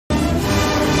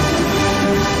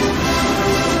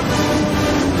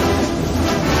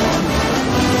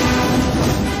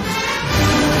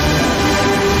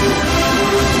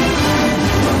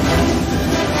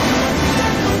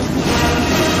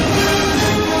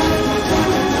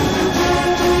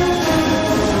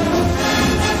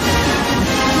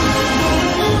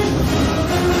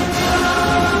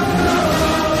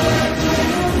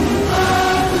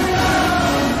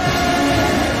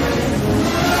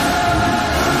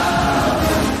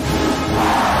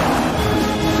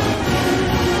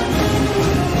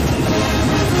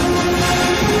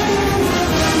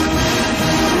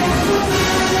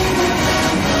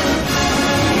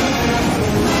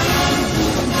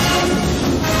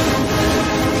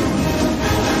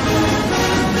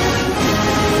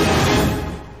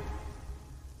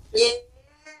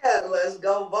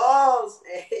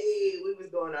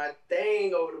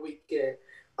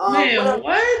Man,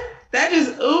 what? That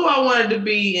just I wanted to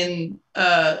be in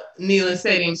Neyland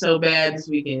Stadium so bad this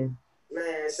weekend.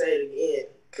 Man, say it again,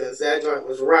 cause that joint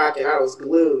was rocking. I was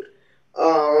glued.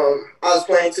 I was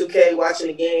playing 2K, watching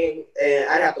the game, and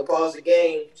I'd have to pause the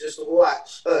game just to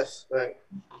watch us. Like,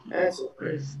 answer,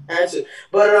 answer.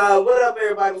 But what up,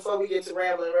 everybody? Before we get to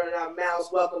rambling, running our mouths,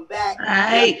 welcome back.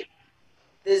 Right.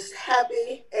 This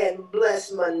happy and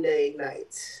blessed Monday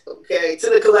night. Okay, to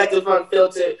the collective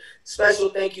Unfiltered. Special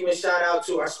thank you and shout out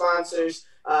to our sponsors,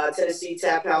 Tennessee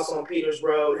Tap House on Peters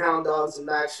Road, Hound Dogs in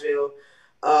Knoxville,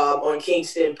 on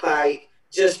Kingston Pike,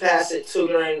 just past it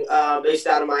tutoring, based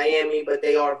out of Miami, but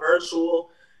they are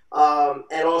virtual,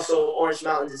 and also Orange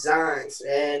Mountain Designs.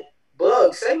 And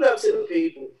Bug, say what up to the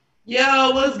people.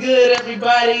 Yo, what's good,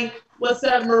 everybody? What's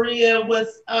up, Maria?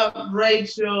 What's up,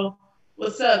 Rachel?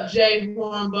 What's up, Jay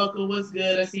Hornbuckle? What's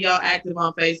good? I see y'all active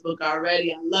on Facebook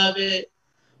already. I love it.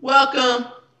 Welcome.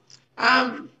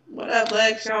 What up,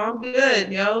 Lex? Yo, I'm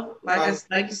good, yo. Like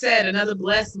you said, another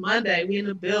blessed Monday. We in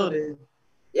the building.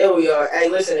 Yeah, we are. Hey,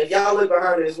 listen, if y'all look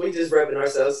behind us, we just repping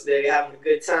ourselves today, having a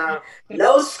good time.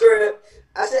 No script.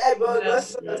 I said, hey, bud,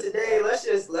 let's today. Let's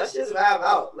just vibe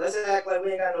out. Let's act like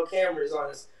we ain't got no cameras on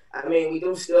us. I mean, we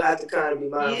do still have to kind of be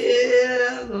mindful. Yeah,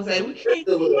 I was gonna say we can't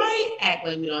quite act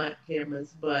like we don't have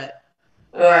cameras, but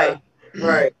right,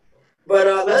 right. But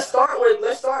let's start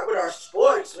with our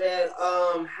sports, man.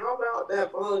 How about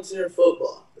that volunteer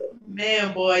football?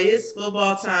 man, boy, it's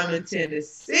football time in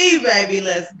Tennessee, baby.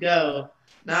 Let's go.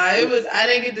 Nah, I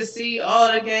didn't get to see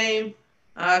all the game.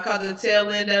 I caught the tail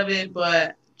end of it,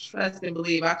 but trust and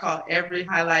believe, I caught every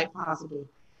highlight possible.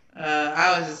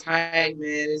 I was just hyped,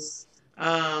 man.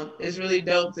 It's really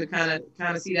dope to kind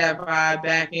of see that vibe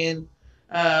back in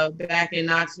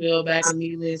Knoxville, back in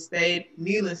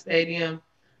Neyland Stadium.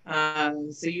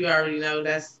 So you already know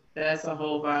that's a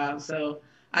whole vibe. So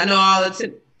I know all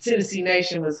the Tennessee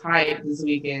Nation was hyped this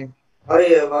weekend. Oh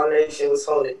yeah, Vol Nation was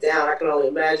holding it down. I can only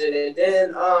imagine. And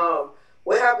then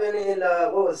what happened in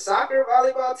what was soccer,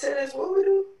 volleyball, tennis? What we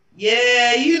do?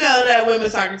 Yeah, you know that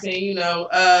women's soccer team.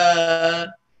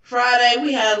 Friday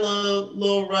we had a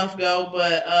little rough go,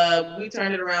 but we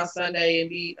turned it around Sunday and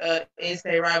beat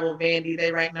in-state rival Vandy.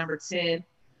 They ranked number 10.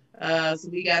 So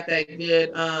we got that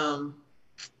good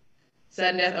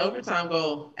sudden death overtime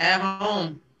goal at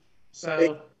home. Big,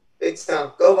 So big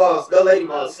time. Go balls. Go lady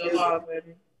balls. go Excuse me. balls,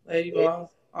 baby. Lady balls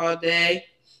all day.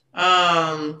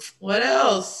 What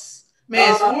else?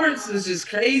 Man, sports was just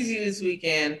crazy this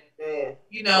weekend. Man.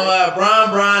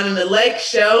 Bron and the Lake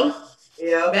Show.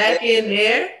 Yeah. Back in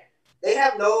there. They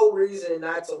have no reason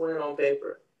not to win on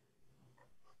paper.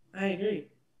 I agree.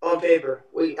 On paper.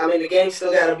 I mean the game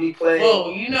still gotta be played.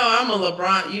 Oh, I'm a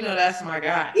LeBron, that's my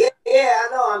guy. Yeah, I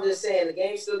know. I'm just saying the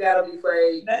game still gotta be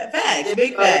played. Facts,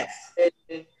 big facts.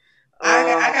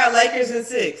 I got Lakers in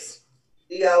 6.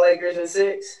 You got Lakers in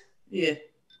 6? Yeah.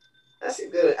 That's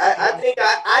good. I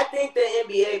think the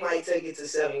NBA might take it to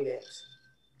 7 games.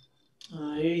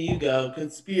 Oh, here you go.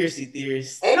 Conspiracy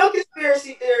theorists. Ain't no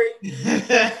conspiracy theory. Ain't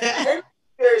no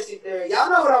conspiracy theory. Y'all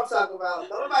know what I'm talking about.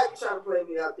 Don't nobody be trying to play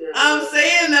me out there. I'm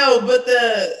saying though, but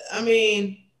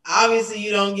obviously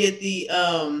you don't get the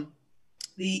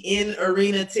in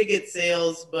arena ticket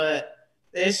sales, but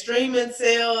their streaming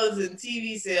sales and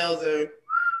TV sales are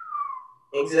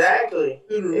exactly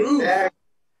through the roof.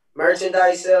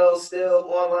 Merchandise sales, still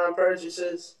online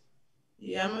purchases.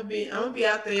 Yeah, I'm gonna be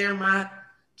out there in my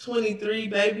 23,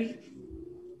 baby.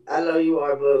 I know you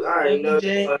are, but I already know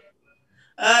you are.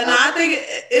 No, I think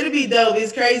it'll be dope.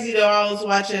 It's crazy though. I was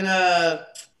watching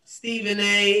Stephen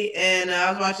A. and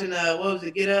I was watching what was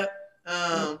it? Get Up.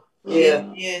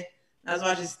 Yeah. I was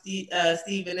watching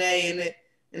Stephen A.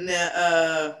 and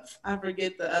I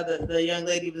forget the young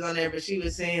lady was on there, but she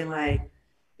was saying like,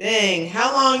 "Dang,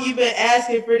 how long you been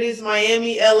asking for this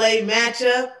Miami LA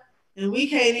matchup, and we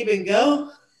can't even go?"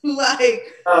 Like,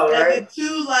 right. the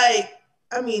two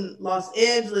Los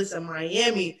Angeles and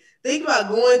Miami. Think about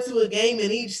going to a game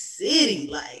in each city.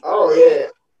 Like, yeah.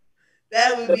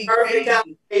 That would be perfect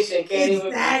crazy. combination.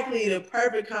 Exactly the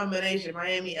perfect combination.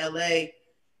 Miami, LA,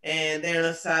 and they're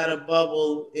inside a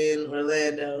bubble in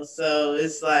Orlando. So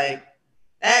it's like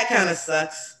that kind of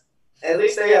sucks. At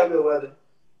least they have good weather.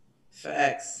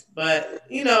 Facts. But at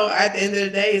the end of the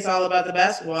day, it's all about the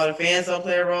basketball. The fans don't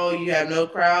play a role. You have no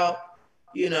crowd,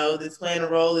 that's playing a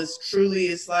role.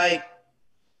 It's like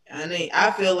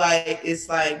I feel like it's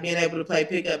like being able to play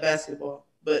pickup basketball.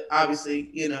 But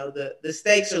obviously, the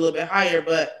stakes are a little bit higher,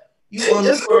 but you on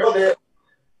the court.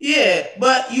 Yeah,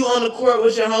 but you on the court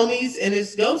with your homies and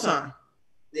it's go time.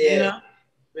 Yeah.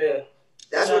 Yeah.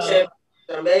 That's what championships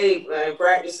are made, man.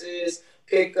 Practices,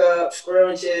 pickup,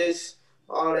 scrimmages,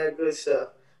 all that good stuff.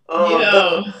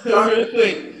 Yo, Dark, real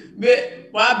quick.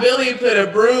 Why Billy put a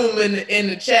broom in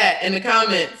the chat in the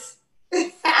comments?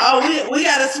 Oh, we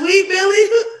got a sweep,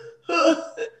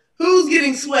 Billy. Who's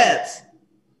getting swept?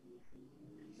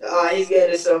 he's getting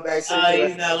himself back situated.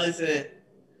 He's not listening.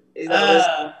 He's not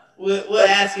listening. We'll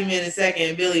ask him in a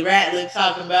second. Billy Ratliff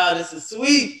talking about it's a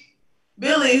sweep.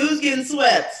 Billy, who's getting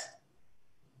swept?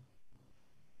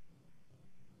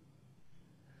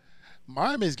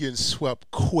 Miami's getting swept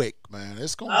quick, man.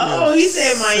 It's gonna be Oh, he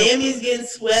said Miami's getting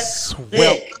swept swept,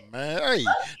 quick. man. Hey,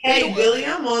 Hey, Billy,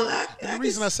 I'm on. and the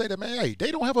reason I say that, man, hey,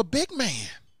 they don't have a big man.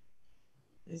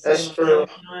 That's true.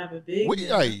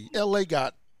 Hey, LA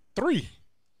got three.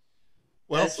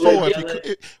 Well, That's four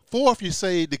true. if you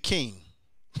say the king.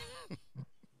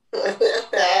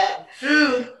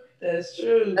 True. That's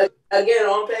true. Again,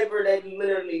 on paper, they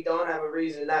literally don't have a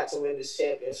reason not to win this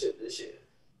championship this year.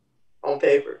 On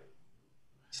paper,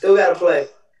 still got to play.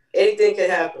 Anything can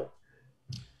happen.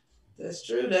 That's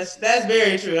true. That's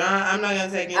very true. I'm not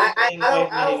gonna take anything I away don't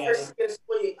from I what don't he got. foresee a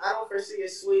sweep. I don't foresee a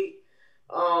sweep.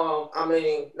 I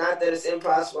mean, not that it's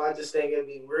impossible. I just think it'd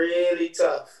be really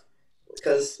tough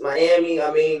because Miami.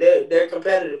 I mean, they're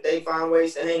competitive. They find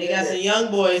ways to hang They in got there. some young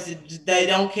boys that they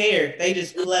don't care. They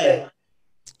just play.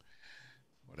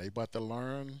 Well, they about to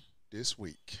learn this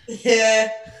week.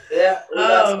 Yeah. Yeah,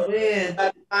 Oh man.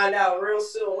 about to find out real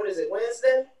soon. What is it?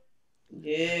 Wednesday?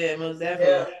 Yeah, most Yeah,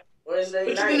 definitely. Wednesday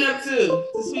What you been night. up to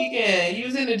this weekend? You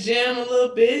was in the gym a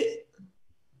little bit.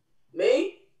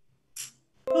 Me?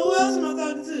 Who else am I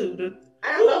talking to?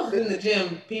 I Who don't else know. is in the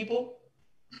gym? People.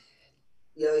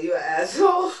 Yo, you an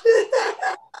asshole.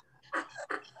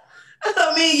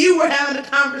 I mean, you were having a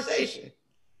conversation.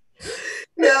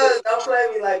 No, don't play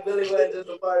me like Billy wasn't just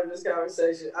a part of this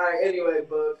conversation. All right, anyway,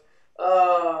 Book.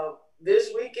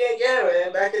 This weekend, yeah,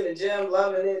 man, back in the gym,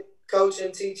 loving it.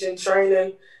 Coaching, teaching,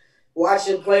 training,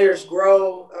 watching players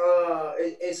grow.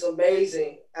 It's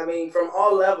amazing. I mean, from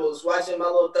all levels, watching my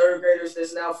little third graders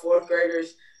that's now fourth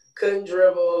graders couldn't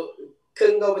dribble,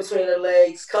 couldn't go between their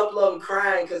legs. Couple of them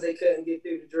crying because they couldn't get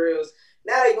through the drills.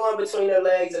 Now they going between their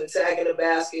legs and attacking the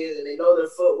basket, and they know their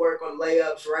footwork on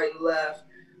layups right and left.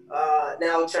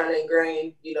 Now trying to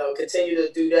ingrain, continue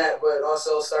to do that, but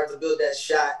also start to build that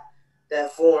shot,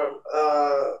 that form.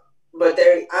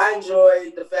 I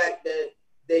enjoyed the fact that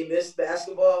they missed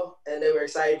basketball and they were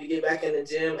excited to get back in the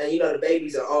gym. And the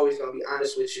babies are always gonna be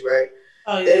honest with you, right?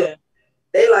 Oh They yeah.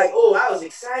 they like, oh, I was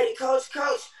excited, coach.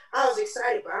 I was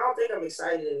excited, but I don't think I'm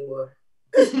excited anymore.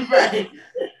 Right.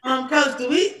 Coach, do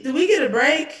we get a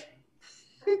break?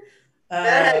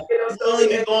 It's only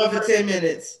been going for 10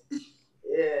 minutes.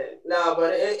 Yeah, no,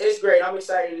 but it's great. I'm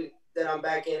excited that I'm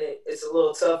back in it. It's a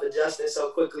little tough adjusting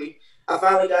so quickly. I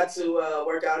finally got to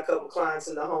work out a couple clients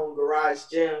in the home garage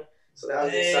gym, so that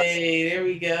was exciting. Hey, there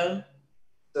we go.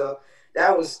 So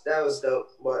that was dope.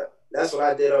 But that's what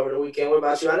I did over the weekend. What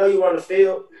about you? I know you were on the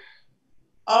field.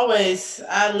 Always,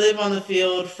 I live on the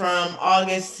field from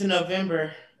August to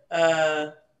November. Uh,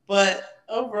 but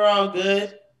overall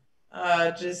good.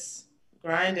 Just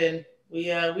grinding. We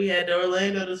had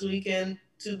Orlando this weekend,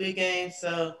 two big games.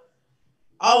 So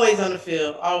always on the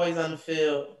field. Always on the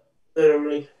field.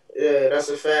 Literally, yeah, that's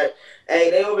a fact.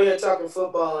 Hey, they over here talking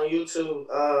football on YouTube.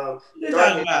 What they talking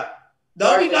Darkness, about?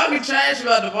 Don't be darkness. talking trash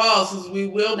about the ball, since we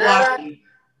will block Nah, you.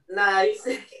 nah. He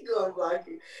said he gonna block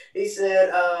you. He said,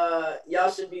 y'all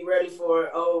should be ready for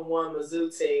 0-1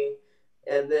 Mizzou team.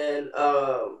 And then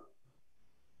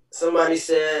somebody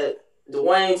said,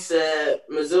 Dwayne said,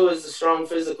 Mizzou is a strong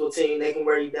physical team. They can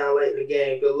wear you down late in the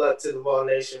game. Good luck to the Vol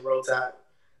Nation. Roll Tide.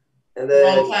 And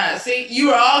Roll then Tide. See, you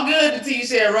were all good until you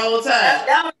said Roll Tide.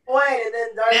 that was Dwayne. And then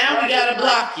Now we gotta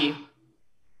block you.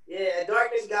 Yeah,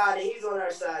 Darkness God, and he's on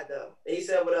our side though. He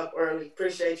said, "What up, early?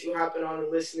 Appreciate you hopping on and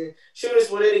listening. Shoot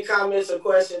us with any comments or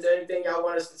questions, anything y'all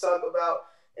want us to talk about,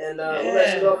 and we'll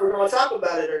let you know Yeah. if we're going to talk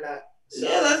about it or not." So,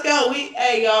 Yeah, let's go.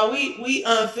 Hey y'all, we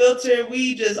unfiltered.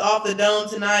 We just off the dome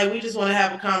tonight. We just want to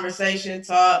have a conversation,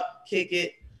 talk, kick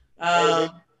it. hey,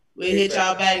 Um, we hit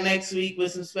y'all back next week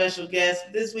with some special guests.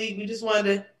 This week we just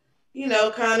wanted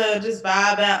to, kind of just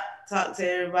vibe out, talk to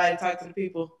everybody, talk to the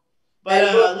people. But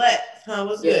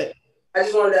what's yeah, good? I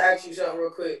just wanted to ask you something real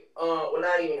quick. Well,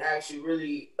 not even ask you,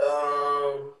 really.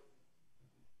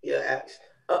 Yeah, ask.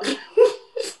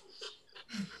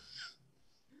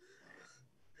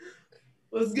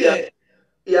 What's Yeah, good?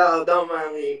 y'all don't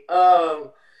mind me.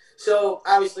 So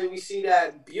obviously we see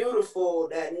that beautiful,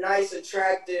 that nice,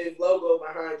 attractive logo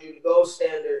behind you, the gold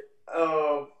standard.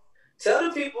 Tell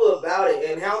the people about it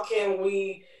and how can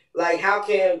we, like, how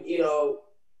can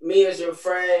me as your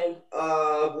friend,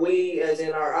 we as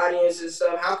in our audience and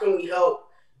stuff, how can we help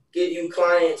get you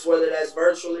clients, whether that's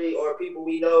virtually or people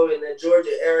we know in the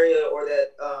Georgia area or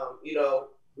that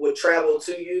would travel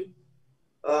to you?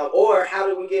 Or how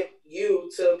do we get you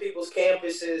to people's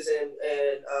campuses and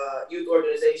youth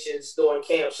organizations doing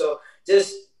camps? So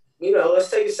just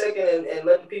let's take a second and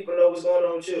let the people know what's going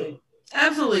on with you.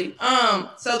 Absolutely.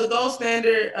 So the gold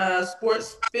standard,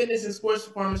 sports fitness and sports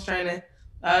performance training,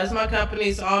 is my company.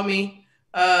 It's all me.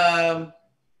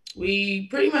 We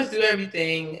pretty much do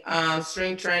everything.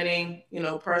 Strength training,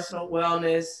 personal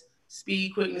wellness,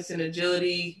 speed, quickness, and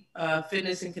agility,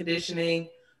 fitness and conditioning.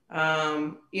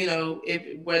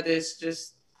 If whether it's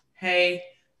just, hey,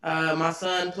 my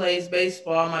son plays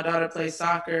baseball, my daughter plays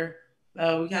soccer.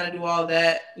 We kind of do all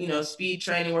that. Speed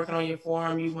training, working on your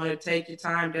form. You want to take your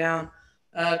time down.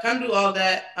 Kind of do all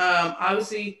that.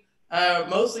 Obviously,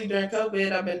 mostly during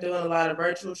COVID, I've been doing a lot of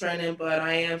virtual training, but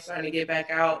I am starting to get back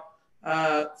out.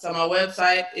 So my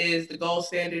website is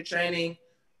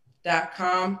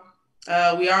thegoldstandardtraining.com.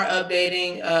 We are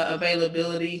updating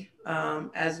availability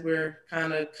as we're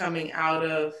kind of coming out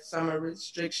of summer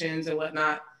restrictions and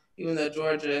whatnot. Even though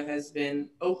Georgia has been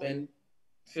open,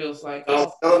 feels like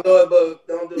don't do it, boo.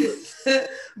 Don't do it.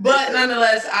 But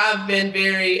nonetheless, I've been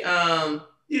very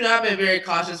I've been very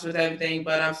cautious with everything.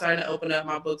 But I'm starting to open up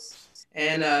my books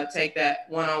and take that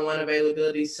one-on-one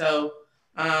availability. So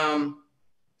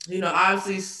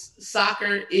obviously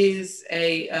soccer is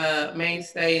a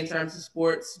mainstay in terms of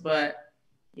sports, but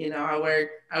I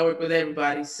work with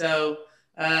everybody. So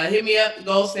hit me up,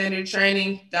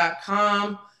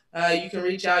 goldstandardtraining.com. You can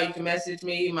reach out, you can message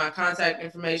me. My contact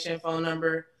information, phone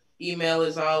number, email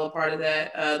is all a part of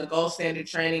that. The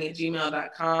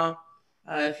goldstandardtraining@gmail.com.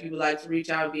 If you would like to reach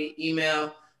out via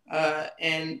email,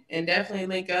 and definitely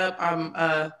link up.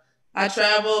 I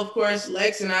travel, of course.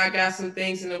 Lex and I got some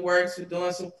things in the works. We're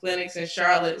doing some clinics in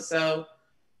Charlotte, so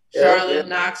Charlotte,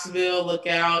 Knoxville, look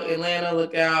out. Atlanta,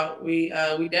 look out. We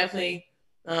definitely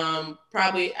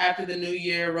probably after the new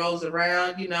year rolls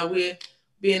around, we'll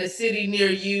be in a city near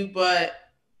you, but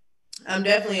I'm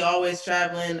definitely always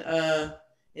traveling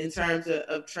in terms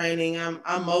of training. I'm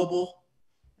mobile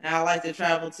and I like to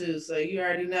travel too, so you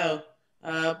already know.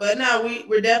 But no,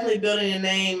 we're definitely building a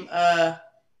name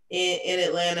in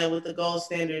Atlanta with the gold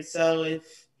standard. So if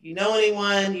you know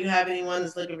anyone, you have anyone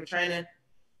that's looking for training,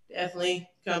 definitely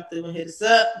come through and hit us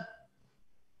up.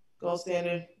 Gold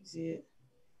standard, you see it.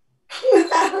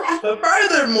 But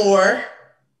furthermore,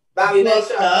 Bobby, make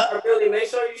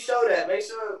sure you show that. Make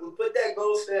sure we put that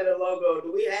gold standard logo.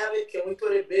 Do we have it? Can we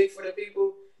put it big for the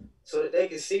people so that they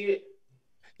can see it?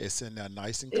 It's in there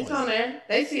nice and clean. It's on there.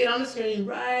 They see it on the screen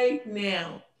right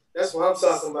now. That's what I'm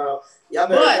talking about.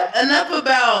 But enough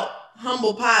about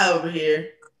humble pie over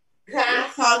here.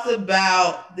 Let's talk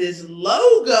about this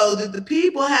logo that the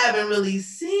people haven't really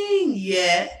seen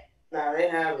yet. Nah, they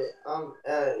have it.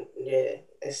 Yeah.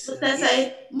 What's that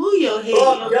say? Move your head.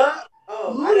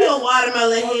 Move your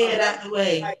watermelon head out the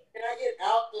way. Can I get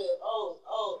out the?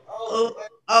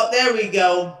 Oh, there we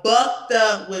go. Bucked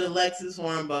up with Alexis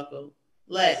Hornbuckle.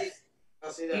 Lex, I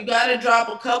see that. You got to drop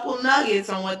a couple nuggets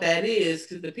on what that is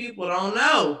because the people don't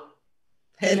know.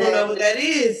 They don't know what that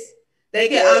is.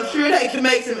 I'm sure they can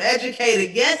make some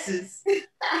educated guesses,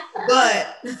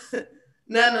 but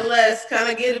nonetheless, kind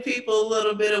of give the people a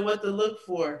little bit of what to look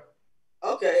for.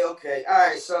 Okay. All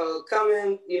right. So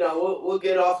coming, we'll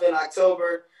get off in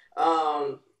October.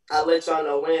 I'll let y'all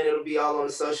know when. It'll be all on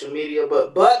the social media.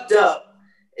 But Bucked Up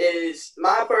is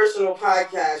my personal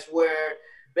podcast where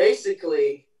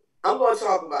basically I'm going to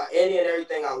talk about any and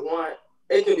everything I want.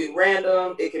 It could be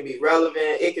random. It could be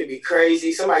relevant. It could be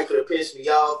crazy. Somebody could have pissed me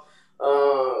off.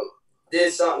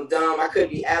 Did something dumb. I could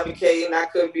be advocating. I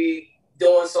could be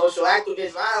doing social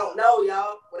activism. I don't know,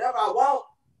 y'all. Whatever I want.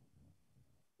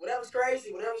 Whatever's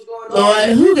crazy. Whatever's going on. Lord,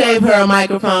 who gave her a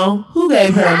microphone? Who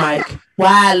gave her a mic?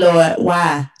 Why, Lord?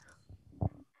 Why?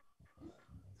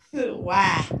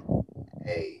 Why?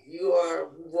 Hey, you are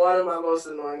one of my most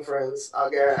annoying friends. I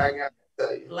got to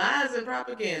tell you. Lies and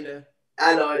propaganda.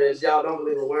 I know it is. Y'all don't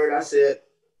believe a word I said.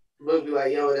 We'll be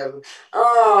like, yo, whatever.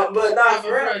 But not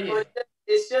for real.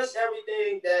 It's just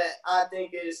everything that I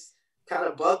think is kind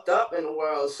of bucked up in the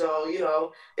world. So,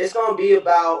 it's going to be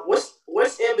about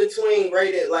what's in between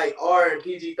rated like R and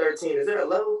PG-13. Is there a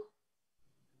level?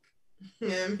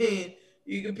 Yeah, I mean,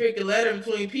 you can pick a letter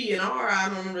between P and R. I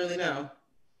don't really know.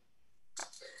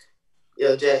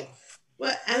 Yo, Jay.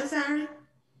 What? I'm sorry.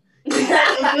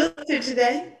 Unfiltered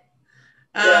today.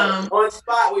 On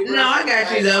spot, we. No, I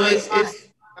got you though. It's.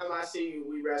 I see you.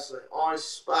 We wrestling on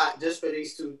spot just for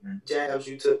these 2 jabs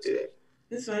you took today.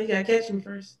 This one you gotta catch me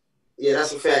first. Yeah,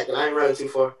 that's a fact. And I ain't running too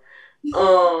far.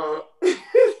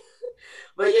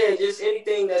 But But yeah, just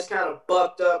anything that's kind of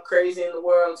bucked up, crazy in the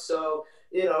world. So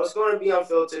it's going to be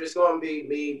unfiltered. It's going to be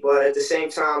me, but at the same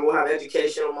time, we'll have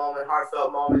educational moments,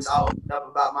 heartfelt moments. I'll open up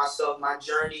about myself, my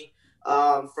journey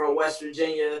from West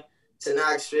Virginia to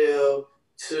Knoxville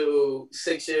to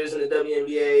 6 years in the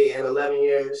WNBA and 11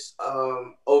 years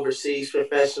overseas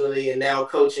professionally, and now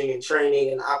coaching and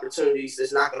training and opportunities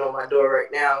that's knocking on my door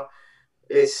right now.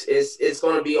 It's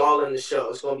going to be all in the show.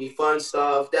 It's going to be fun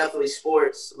stuff, definitely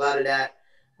sports, a lot of that.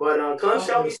 But come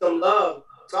show me some love.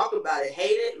 Talk about it. Hate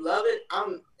it, love it.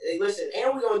 Hey, listen,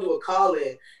 and we're gonna do a call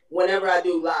in whenever I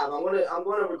do live. I'm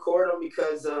gonna record them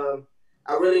because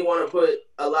I really want to put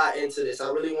a lot into this. I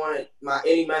really want my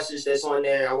any message that's on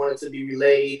there. I want it to be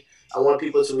relayed. I want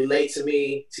people to relate to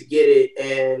me to get it,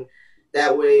 and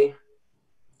that way,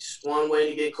 just one way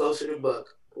to get closer to Buck.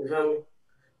 You feel me?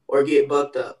 Or get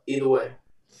bucked up. Either way.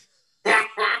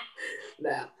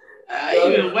 Now, I go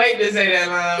even ahead. wait to say that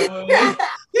line, boy.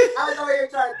 I was over here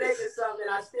trying to think of something.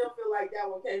 I still feel like that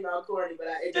one came out corny, but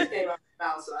it just came out my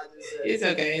mouth, so I just said it. It's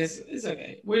okay. It's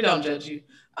okay. We don't judge you.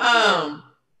 Yeah.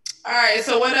 All right.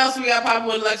 So what else we got popping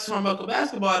with Alexis Hornbuckle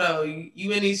basketball though?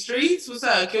 You in these streets? What's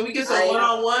up? Can we get I some one am.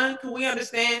 on one? Can we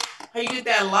understand how you get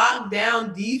that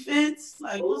lockdown defense?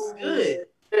 Like what's good?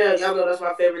 Ooh, yeah, y'all know that's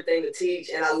my favorite thing to teach,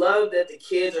 and I love that the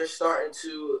kids are starting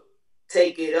to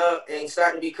take it up and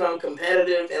start to become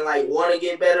competitive and like want to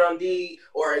get better on D,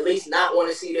 or at least not want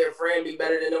to see their friend be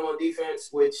better than them on defense,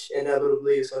 which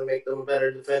inevitably is going to make them a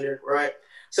better defender, right?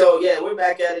 So yeah, we're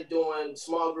back at it doing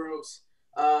small groups,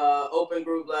 open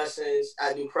group lessons.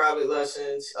 I do private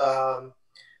lessons.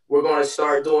 We're going to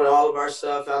start doing all of our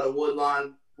stuff out of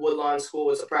Woodlawn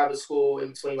School. It's a private school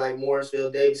in between like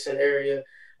Morrisville, Davidson area.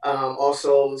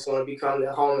 Also, it's going to become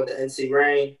the home of the NC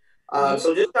Rain.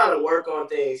 So just trying to work on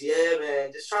things. Yeah,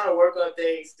 man. Just trying to work on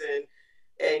things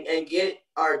and get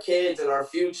our kids and our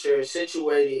future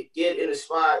situated, get in a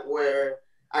spot where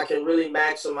I can really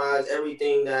maximize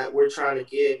everything that we're trying to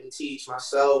give and teach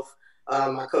myself,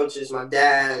 my coaches, my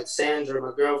dad, Sandra,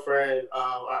 my girlfriend,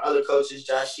 our other coaches,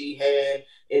 Josh Sheehan,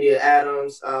 India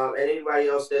Adams, and anybody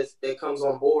else that comes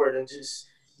on board and just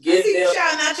I give see you them.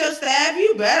 shouting out your staff.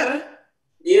 You better.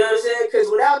 You know what I'm saying? Because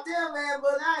without them, man,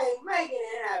 but I ain't making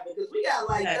it happen. Because we got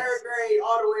like Yes. third grade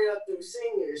all the way up through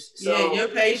seniors. Yeah, So your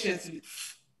patience.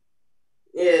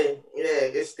 yeah,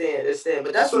 it's thin.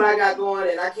 But that's what I got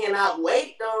going, and I cannot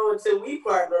wait though until we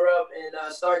partner up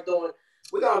and start doing.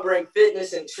 We're gonna bring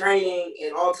fitness and training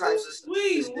and all types of stuff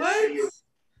Wait, this what? year.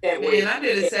 Can't Man, wait. I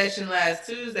did a session last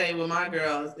Tuesday with my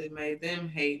girls that made them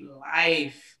hate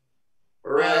life.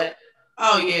 For real. But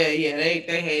oh yeah,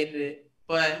 they hated it.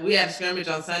 But we had a scrimmage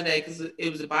on Sunday because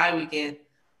it was a bye weekend.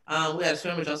 We had a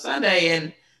scrimmage on Sunday,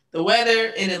 and the weather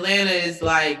in Atlanta is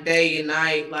like day and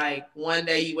night. Like one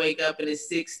day you wake up and it's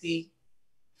 60,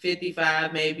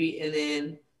 55 maybe, and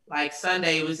then like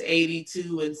Sunday it was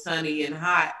 82 and sunny and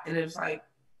hot, and it was like,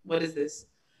 what is this?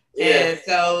 Yeah. And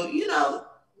so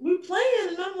we playing,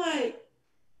 and I'm like,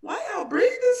 why y'all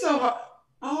breathing so hard?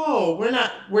 Oh, we're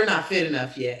not fit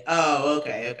enough yet. Oh,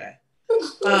 okay.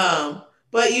 Um,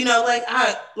 but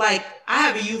like I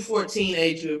have a U14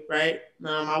 age group, right?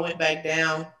 I went back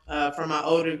down for my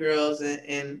older girls,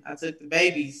 and I took the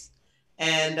babies,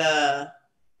 and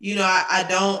I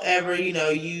don't ever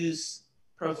use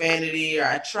profanity, or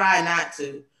I try not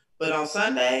to, but on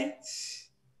Sunday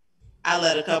I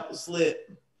let a couple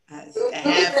slip. At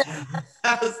halftime,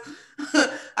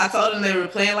 I told them they were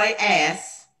playing like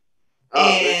ass, Oh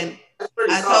man, and that's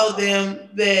pretty I soft. told them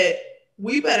that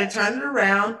we better turn it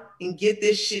around and get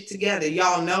this shit together.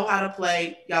 Y'all know how to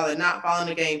play. Y'all are not following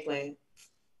the game plan.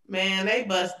 Man, they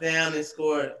bust down and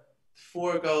scored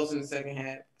 4 goals in the second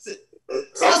half. That's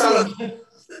Sometimes, what I'm.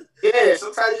 yeah.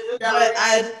 Sometimes you just gotta But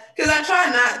make. I try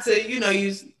not to,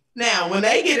 use. Now, when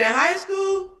they get in high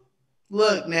school,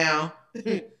 look now,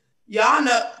 y'all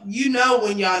know,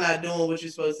 when y'all not doing what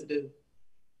you're supposed to do.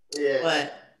 Yeah.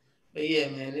 But yeah,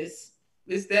 man, it's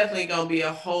definitely gonna be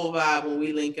a whole vibe when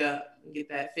we link up and get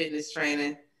that fitness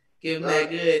training. Give them Uh, that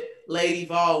good Lady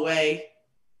Vol way.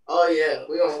 oh yeah,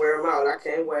 we gonna wear them out. I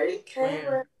can't wait. Wear Can't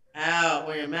them wait. out.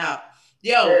 Wear them out.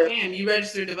 Yo, Yeah, fam, you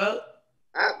registered to vote?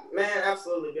 man,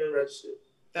 absolutely been registered.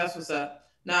 That's what's up. Are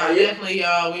Nah, you? definitely,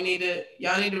 y'all.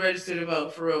 Y'all need to register to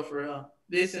vote for real, for real.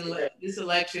 Yeah. This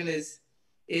election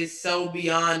is so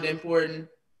beyond important.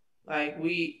 Like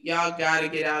y'all got to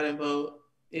get out and vote.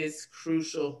 It's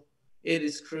crucial. It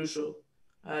is crucial.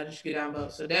 Just get out and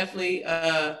vote. So definitely,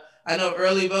 I know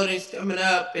early voting is coming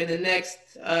up in the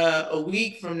next a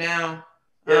week from now.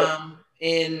 Yep.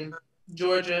 In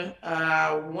Georgia,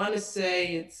 I want to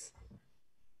say it's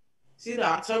either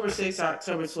October 6th or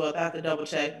October 12th. I have to double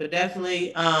check, but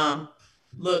definitely,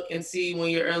 look and see when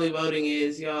your early voting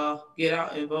is, y'all. Get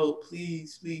out and vote,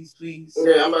 please, please, please.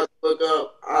 Yeah, I'm about to look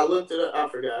up. I looked it up. I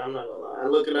forgot. I'm not gonna lie. I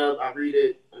look it up. I read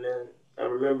it, and then I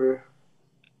remember.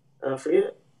 And I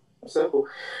forget. Simple.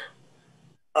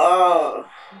 Uh,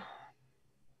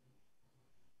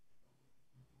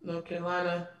 North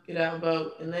Carolina, get out and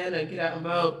vote. Atlanta, get out and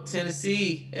vote.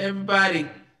 Tennessee, everybody.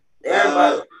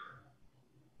 everybody.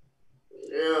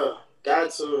 Yeah,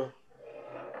 got to.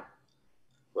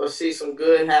 Let's see some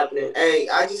good happening. Hey,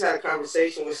 I just had a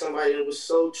conversation with somebody that was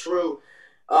so true.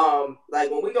 Like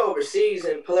when we go overseas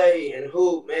and play and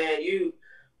hoop, man,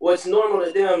 what's normal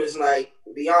to them is like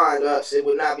beyond us. It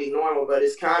would not be normal, but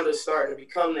it's kind of starting to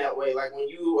become that way. Like when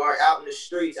you are out in the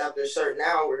streets after a certain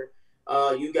hour,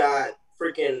 you got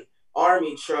freaking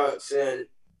army trucks and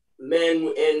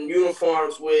men in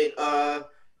uniforms with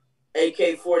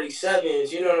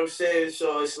AK-47s. You know what I'm saying?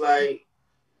 So it's like,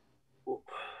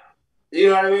 you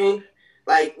know what I mean?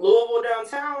 Like Louisville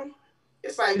downtown,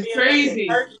 it's like It's being back in crazy.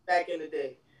 Turkey back in the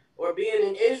day, or being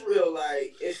in Israel.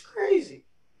 Like it's crazy,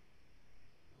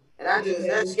 and Yeah,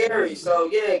 that's it's scary. crazy. So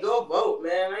yeah, go vote,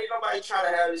 man. Ain't nobody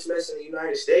trying to have this mess in the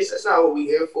United States. That's not what we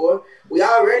here for. We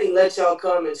already let y'all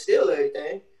come and steal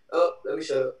everything. Oh, let me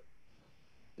shut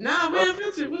Nah, up. man,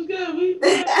 Filter, what's good? We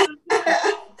got time to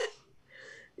talk.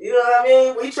 You know what I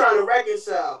mean? We trying to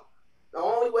reconcile. The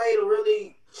only way to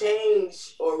really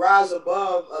change or rise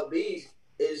above a beast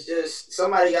is just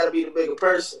somebody got to be the bigger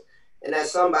person, and that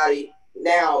somebody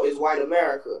now is white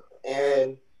America,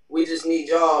 and we just need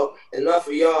y'all, enough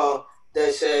of y'all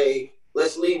that say,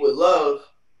 let's lead with love,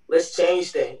 let's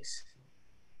change things.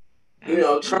 You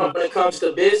know, Trump, Absolutely. when it comes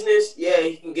to business, yeah,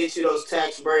 he can get you those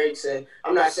tax breaks, and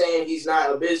I'm not saying he's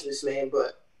not a businessman,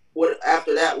 but what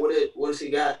after that, what has he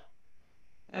got?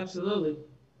 Absolutely.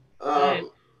 All right. Um,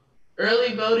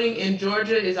 Early voting in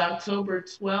Georgia is October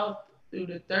 12th through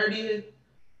the 30th.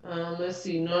 Let's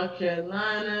see. North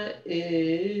Carolina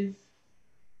is.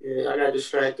 Yeah, I got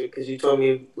distracted because you told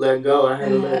me to let go. I had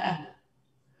to let.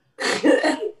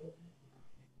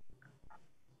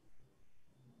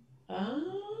 Um,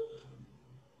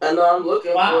 I know I'm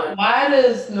looking for it. why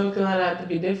does North Carolina have to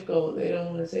be difficult? They don't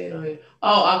want to say it on here.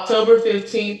 Oh, October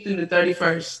 15th through the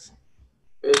 31st.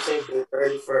 15th to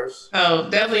 31st. Oh,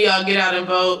 definitely y'all get out and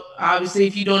vote. Obviously,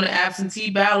 if you're doing an absentee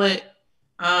ballot,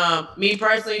 me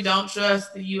personally don't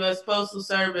trust the U.S. Postal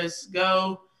Service.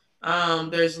 Go.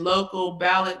 There's local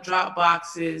ballot drop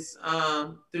boxes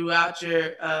throughout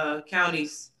your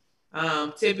counties.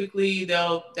 Typically,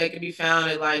 they can be found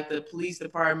at like the police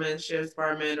department, sheriff's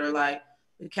department, or like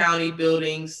the county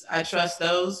buildings. I trust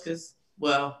those because,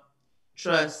 well,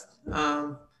 trust.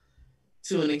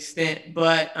 To an extent,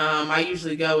 but I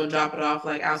usually go and drop it off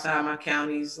like outside my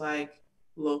county's like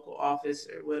local office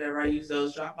or whatever. I use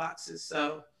those drop boxes,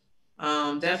 so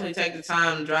definitely take the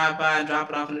time to drive by and drop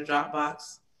it off in the drop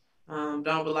box. Don't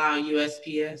rely on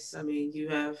USPS. I mean, you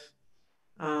have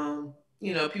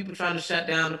people trying to shut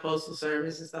down the postal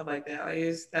service and stuff like that.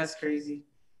 Like that's crazy,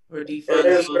 or It defund the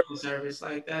is. postal service.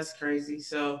 Like that's crazy.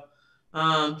 So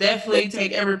definitely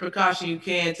take every precaution you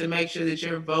can to make sure that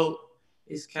your vote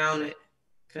is counted.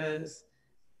 Cause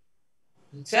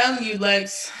I'm telling you,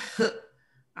 Lex,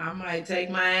 I might take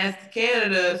my ass to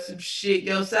Canada if some shit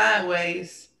go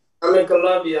sideways. I'm in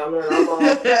Colombia. I'm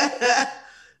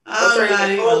I'm straight not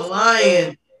to even Tulsa, man.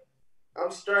 lying.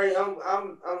 I'm straight.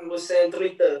 I'm with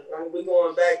Sandrita. We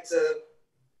going back to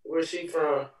where she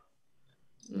from,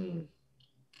 Mm,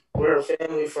 where her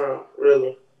family from,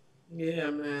 really. yeah,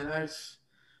 man.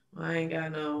 I ain't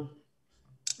got no.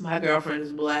 My girlfriend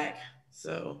is black,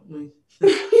 so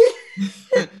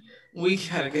we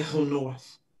gotta go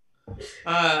north.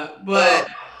 uh, But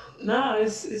no,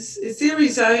 it's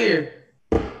serious out here.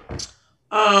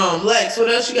 Lex, what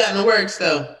else you got in the works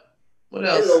though? What in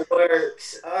else? the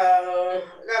works. I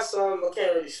got some. I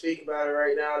can't really speak about it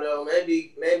right now, though.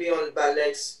 Maybe on by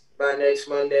next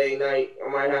Monday night, I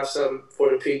might have something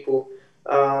for the people.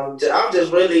 I'm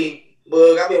just really,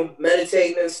 look. I've been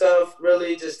meditating and stuff.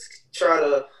 Really, just try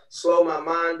to slow my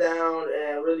mind down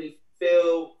and really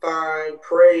feel fine.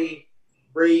 Pray,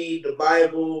 read the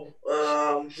Bible.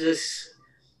 Just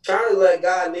trying to let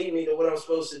God lead me to what I'm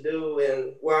supposed to do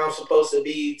and where I'm supposed to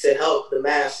be to help the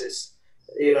masses.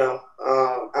 You know,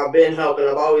 I've been helping.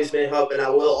 I've always been helping. I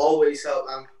will always help.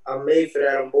 I'm made for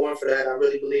that. I'm born for that. I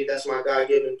really believe that's my God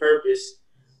given purpose.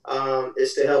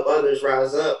 Is to help others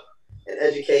rise up and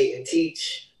educate and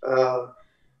teach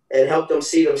and help them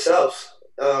see themselves.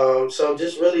 So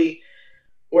just really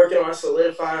working on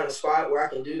solidifying a spot where I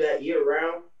can do that year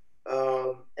round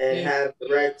and Yeah. have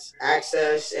direct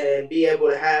access and be able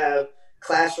to have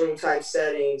classroom type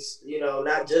settings,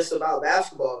 not just about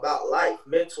basketball, about life,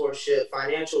 mentorship,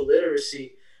 financial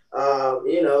literacy,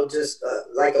 just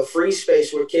like a free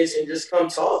space where kids can just come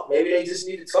talk. Maybe they just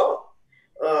need to talk.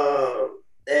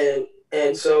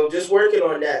 And so just working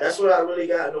on that. That's what I really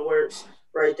got in the works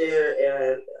right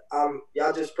there. And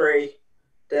y'all just pray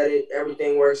that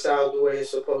everything works out the way it's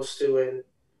supposed to. And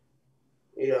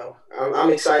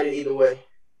I'm excited either way.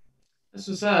 That's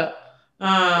what's up.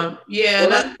 Yeah, Well,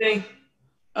 another thing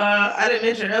I didn't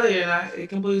mention earlier, and it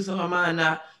completely slipped my mind.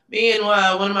 Me and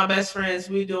one of my best friends,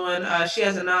 we doing. She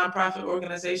has a nonprofit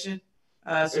organization,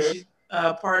 so mm, she's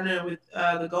partnering with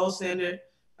the Gold Standard,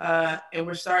 and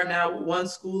we're starting out with one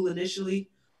school initially,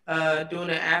 doing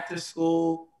an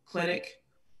after-school clinic,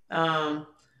 um,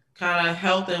 kind of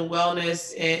health and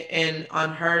wellness, and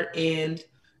on her end,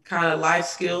 kind of life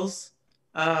skills.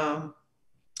 Um,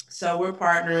 so we're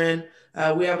partnering.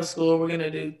 We have a school. We're going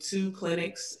to do two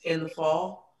clinics in the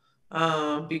fall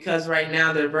because right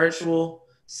now they're virtual.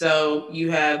 So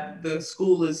you have the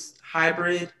school is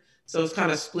hybrid. So it's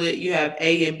kind of split. You have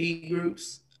A and B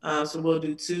groups. So we'll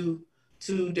do two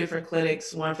different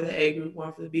clinics, one for the A group,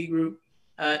 one for the B group.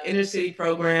 Inner city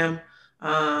program.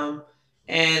 Um,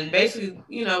 and basically,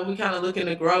 we kind of looking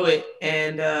to grow it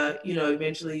and,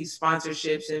 eventually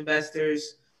sponsorships,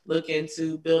 investors, look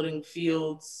into building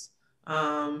fields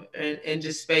and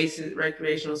just spaces,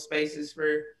 recreational spaces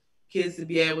for kids to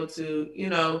be able to,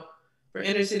 for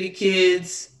inner city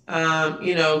kids,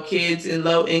 kids in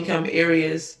low income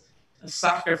areas, a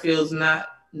soccer field's not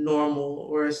normal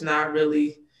or it's not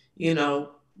really, you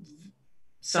know,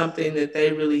 something that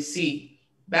they really see.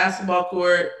 Basketball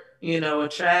court, a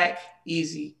track,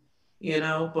 easy,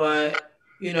 but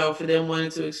for them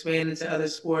wanting to expand into other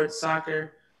sports,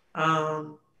 soccer,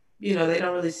 um, they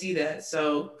don't really see that.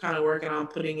 So kind of working on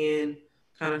putting in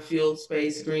kind of field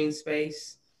space, green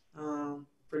space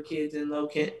for kids in low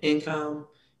income,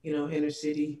 inner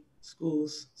city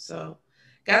schools. So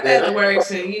got that yeah, in the works,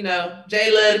 and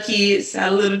Jay love kids,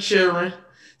 had little children.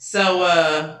 So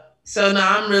no,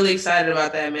 I'm really excited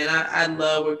about that, man. I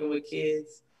love working with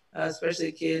kids,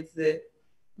 especially kids that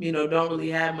don't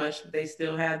really have much, but they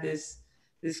still have this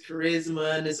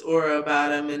charisma and this aura about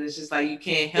them, and it's just like you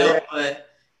can't help yeah, but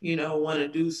want to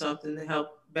do something to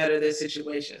help better their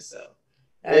situation. So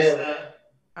that's yeah.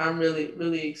 I'm really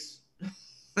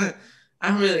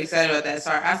I'm really excited about that.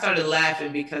 Sorry, I started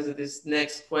laughing because of this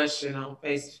next question on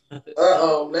Facebook.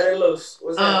 Oh, let it loose.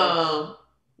 What's happening? Um,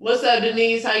 what's up,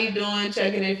 Denise? How you doing?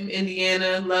 Checking in from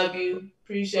Indiana. Love you. What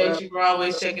Appreciate up? you for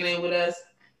always checking in with us.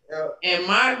 Yeah. And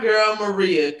my girl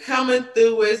Maria coming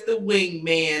through as the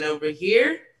wingman over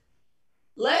here.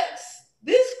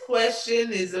 This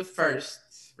question is a first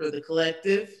for the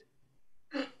collective.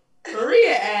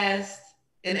 Maria asked,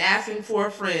 and asking for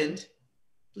a friend,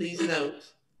 please note,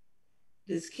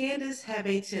 does Candace have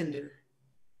a Tinder?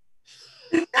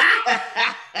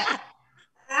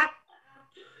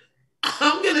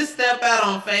 I'm gonna step out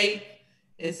on faith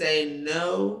and say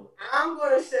no. I'm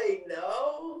gonna say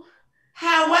no.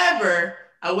 However,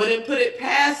 I wouldn't put it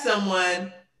past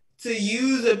someone to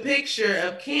use a picture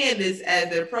of Candace as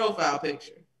their profile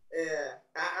picture. Yeah,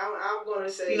 I'm gonna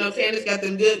say Candace got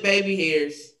them good baby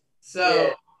hairs. yeah.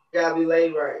 So, Gotta be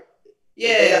laid right.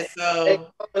 If they yeah, got they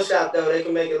so Photoshop though, they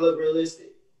can make it look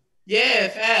realistic. yeah,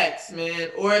 facts, man.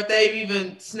 Or if they've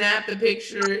even snapped a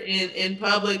picture in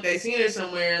public, they seen her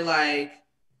somewhere like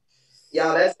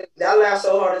Y'all, that laughed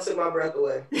so hard it took my breath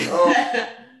away.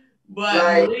 but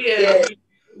Like Maria, yeah,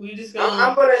 we just I'm, gonna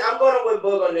I'm gonna I'm going with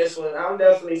Boog on this one. I'm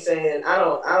definitely saying I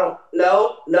don't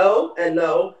no, and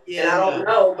yeah, I don't no.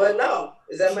 know, but no.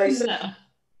 Does that make sense?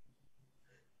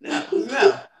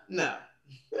 No. No.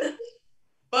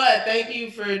 But thank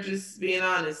you for just being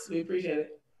honest. We appreciate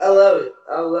it. I love it.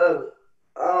 I love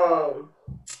it. Um,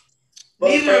 but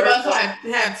Neither of prayer. us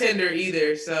have Tinder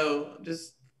either, so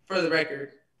just for the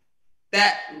record.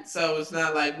 So it's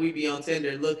not like we be on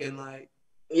Tinder looking like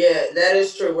Yeah, that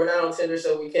is true. We're not on Tinder,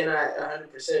 so we cannot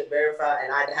 100% verify.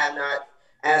 And I have not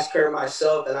asked her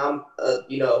myself, and I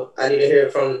need to hear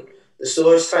it from the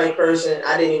source type person.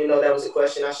 I didn't even know that was a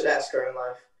question. I should ask her in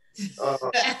life.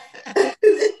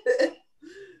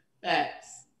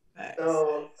 facts. Facts.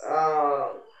 So,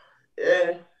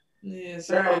 yeah, Yeah,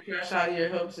 sorry no, to crush out your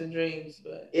hopes and dreams,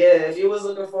 but yeah. If you was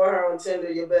looking for her on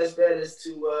Tinder, your best bet is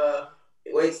to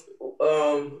wait.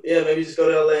 Yeah, maybe just go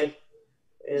to LA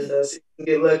and see if you can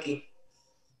get lucky.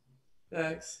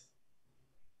 facts.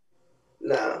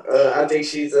 Nah, I think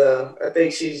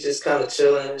she's just kind of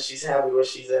chilling and she's happy where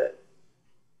she's at.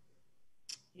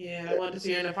 Yeah, I want to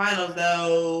see her in the finals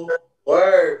though.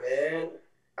 Word, man.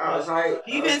 I was hyped.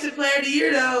 Defensive player of the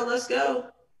year though. Let's go.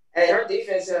 And her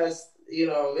defense has,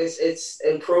 it's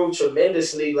improved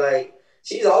tremendously. Like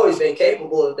she's always been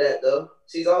capable of that, though.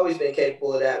 She's always been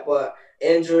capable of that, but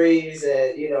injuries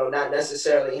and not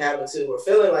necessarily having to or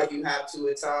feeling like you have to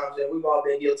at times, and we've all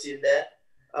been guilty of that.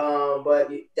 But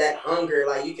that hunger,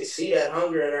 like you could see that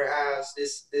hunger in her eyes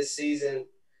this season,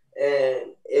 and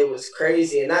it was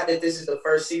crazy. And not that this is the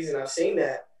first season I've seen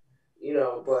that,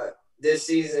 but this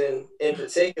season in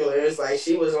particular, it's like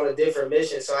she was on a different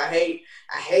mission. So I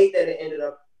hate that it ended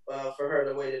up for her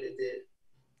the way that it did.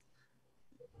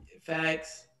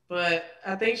 Facts. But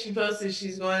I think she posted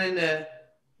she's going into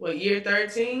what, year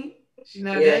 13? She's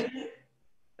not Yeah, done yet.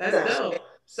 That's nah, dope.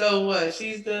 So what?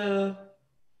 She's the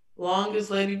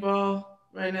longest lady ball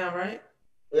right now, right?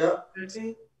 yeah,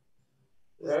 13.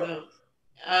 That's yeah, dope.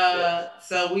 yeah.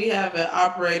 So we have an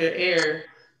operator error.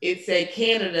 It said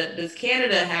Canada. Does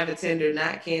Canada have a tender?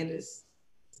 Not Candace.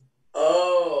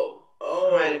 Oh,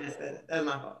 I might have oh, missed that. That's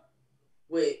my fault.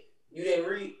 wait, you didn't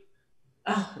read?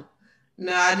 Oh,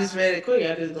 no, I just read it quick.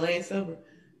 I just glanced over.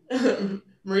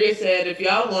 Maria said, "If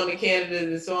y'all going to Canada,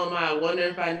 then so am I. Wonder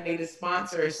if I need a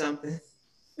sponsor or something."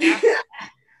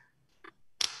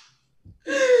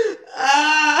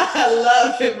 I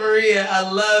love it, Maria. I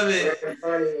love it. That's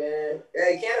funny, man.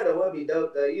 Hey, Canada would be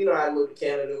dope though. You know I'd move to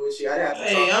Canada with you. I'd have to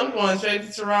Hey, talk. I'm going straight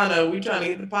to Toronto. We trying to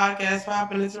get the podcast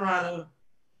popping in Toronto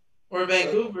or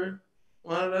Vancouver.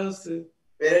 One of those two.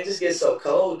 Man, it just gets so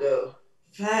cold though.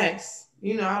 Facts. I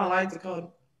don't like the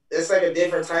cold. It's like a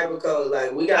different type of cold.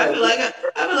 Like we I gotta, feel like I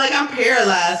feel like I'm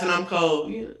paralyzed when I'm cold.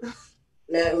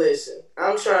 man. Listen,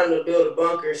 I'm trying to build a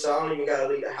bunker, so I don't even gotta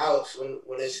leave the house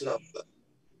when it snows.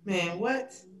 Man,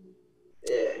 what?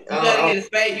 Yeah, You gotta get a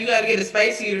space. You gotta get a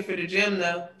space heater for the gym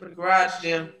though, for the garage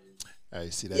gym. Hey,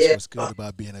 see, that's yeah. what's good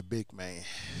about being a big man.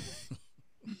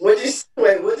 What'd you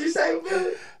say,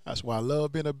 Billy? That's why I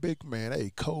love being a big man.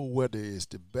 Hey, cold weather is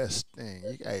the best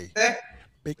thing. Hey,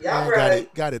 big Y'all man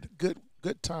right. got it good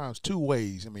times two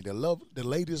ways. I mean, the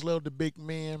ladies love the big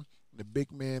men, the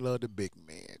big men love the big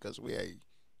man because we hey.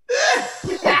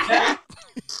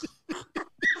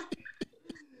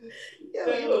 Yo,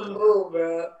 you a fool,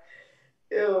 bro.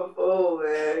 You a fool,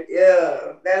 man.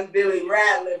 Yeah, that's Billy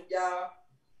Ratliff, y'all.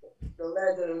 The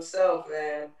legend himself,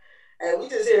 man. And we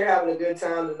just here having a good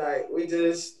time tonight. We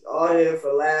just all here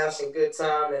for laughs and good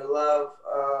time and love.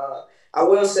 I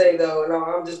will say though, and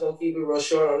I'm just gonna keep it real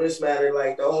short on this matter.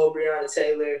 Like the whole Breonna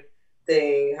Taylor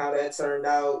thing, how that turned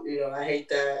out. I hate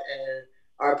that, and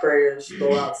our prayers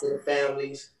go out to the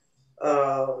families.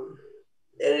 And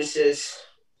it's just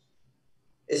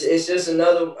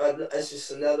another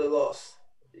loss.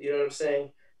 You know what I'm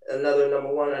saying? Another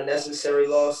number one unnecessary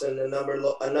loss, and another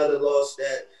loss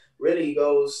that really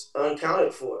goes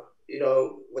uncounted for.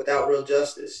 Without real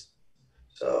justice.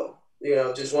 So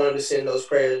just wanted to send those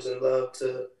prayers and love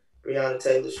to Breonna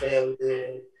Taylor's family.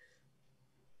 And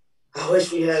I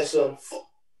wish we had some.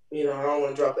 I don't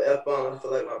want to drop an F bomb. I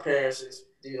feel like my parents is,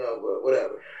 but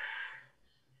whatever.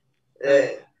 Yeah.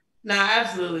 Nah,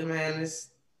 absolutely, man.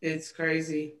 It's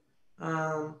crazy.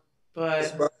 Um,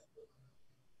 It's but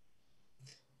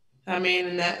I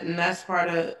mean, and that's part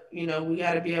of we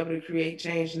got to be able to create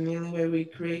change, and the only way we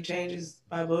create change is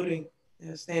by voting,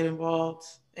 staying involved,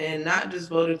 and not just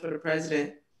voting for the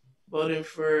president, voting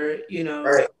for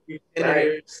right. Right.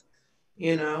 senators,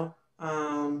 you know,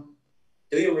 um,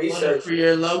 Do your voting research. for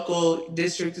your local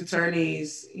district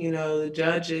attorneys, the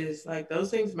judges, like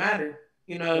those things matter.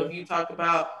 If you talk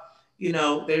about,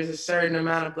 there's a certain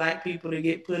amount of black people to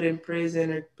get put in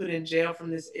prison or put in jail from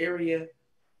this area,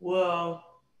 well,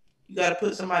 you got to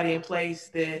put somebody in place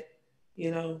that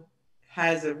you know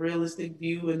has a realistic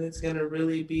view and it's going to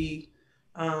really be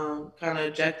kind of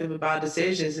objective about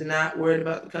decisions and not worried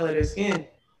about the color of their skin.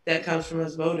 That comes from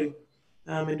us voting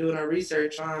and doing our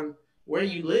research on where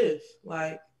you live.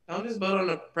 Like, don't just vote on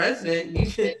the president.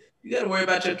 You got to worry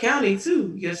about your county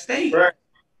too, your state. Right.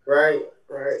 Right.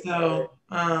 Right. Right. So,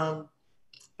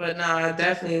 but no, I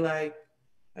definitely like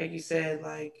you said,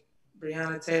 like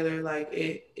Breonna Taylor, like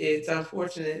it's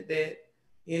unfortunate that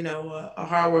a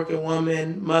hardworking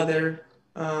woman, mother,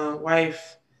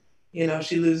 wife,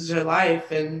 she loses her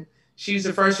life, and she's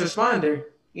the first responder.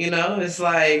 It's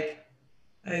like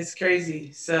it's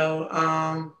crazy. So,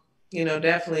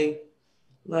 definitely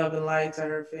love and light to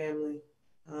her family.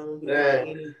 We're gonna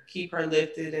Man. keep her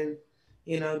lifted, and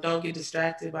don't get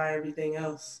distracted by everything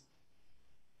else.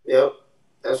 Yep.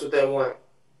 That's what they want.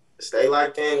 Stay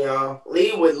locked in, y'all.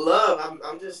 Lead with love.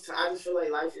 I just feel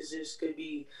like life is just could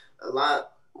be a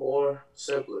lot more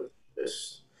simpler.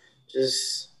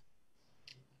 Just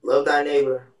love thy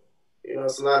neighbor.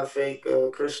 It's a lot of fake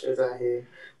Christians out here.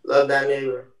 Love thy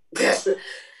neighbor.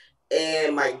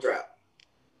 and mic drop.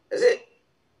 That's it.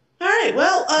 All right.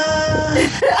 Well,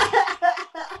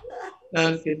 no,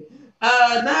 I'm just kidding.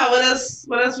 Nah. What else?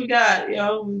 What else we got?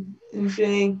 Yo,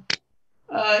 anything?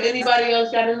 Anybody else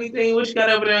got anything? What you got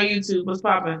over there on YouTube? What's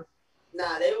popping?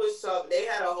 Nah, they was talk. They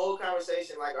had a whole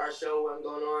conversation like our show wasn't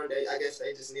going on. I guess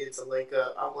they just needed to link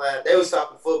up. I'm glad they was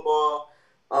talking football,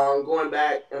 going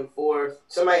back and forth.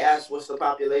 Somebody asked what's the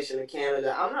population in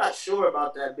Canada. I'm not sure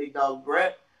about that, big dog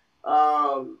Brett.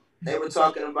 They were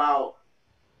talking about.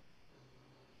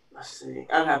 Let's see.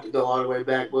 I'd have to go all the way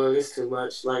back, but it's too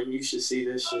much. Like you should see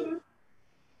this shit.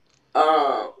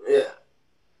 Yeah,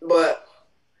 but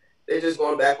they're just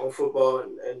going back on football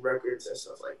and records and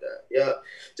stuff like that. Yeah,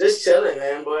 just chilling,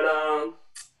 man. But I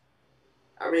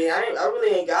mean, I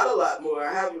really ain't got a lot more.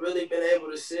 I haven't really been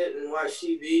able to sit and watch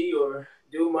TV or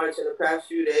do much in the past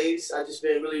few days. I just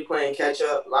been really playing catch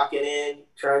up, locking in,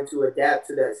 trying to adapt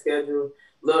to that schedule.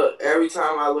 Look, every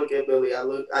time I look at Billy,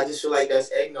 I just feel like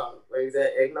that's eggnog. Like, is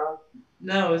that eggnog?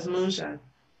 No, it's moonshine.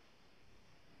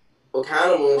 What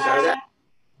kind of moonshine?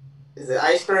 Is it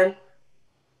ice cream?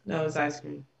 No, it's ice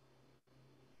cream.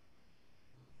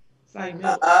 It's like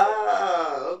milk.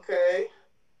 Okay.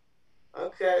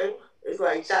 Okay. It's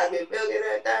like chocolate milk in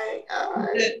that thing. All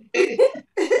right.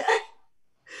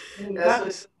 That's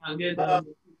what's good though.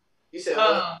 You said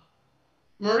what?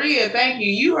 Maria, thank you.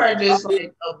 You are just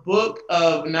like a book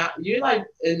of not. You're like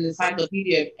an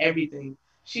encyclopedia of everything.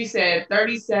 She said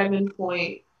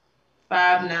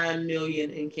 37.59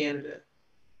 million in Canada.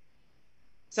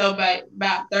 So by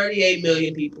about 38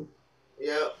 million people.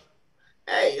 Yep.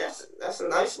 Hey, that's a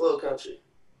nice little country.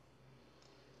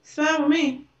 It's fine with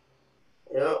me.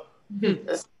 Yep.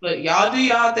 But y'all do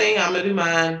y'all thing. I'm gonna do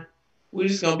mine. We're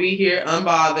just gonna be here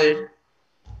unbothered,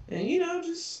 and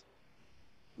just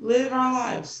live our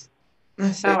lives.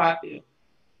 That's how I feel.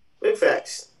 Big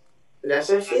facts. That's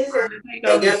what she is.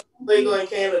 And guess what's legal in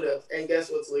Canada? And guess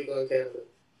what's legal in Canada?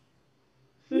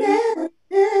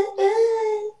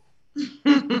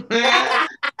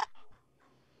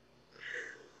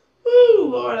 Ooh,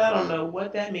 Lord, I don't know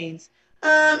what that means.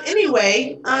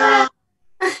 Anyway,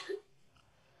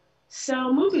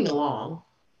 so moving along.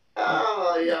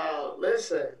 Oh, y'all,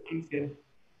 listen. I'm kidding.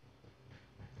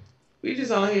 We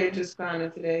just on here just kind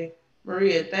of today.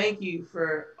 Maria, thank you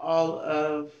for all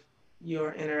of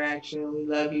your interaction. We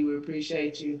love you. We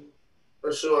appreciate you.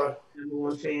 For sure. Number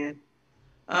one fan.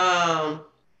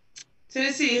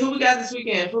 Tennessee, who we got this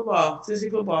weekend? Football.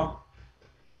 Tennessee football.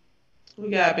 Who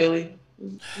we got, Billy?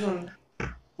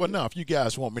 Well, no, if you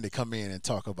guys want me to come in and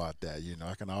talk about that,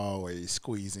 I can always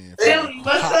squeeze in. Billy,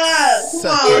 what's up?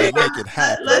 Come on. And make it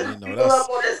happen.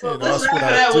 That's what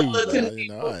I do.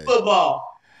 Football.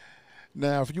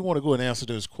 Now, if you want to go and answer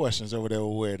those questions over there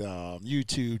with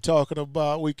YouTube talking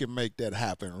about, we can make that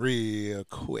happen real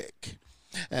quick.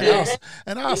 And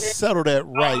I'll settle that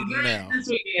right now. This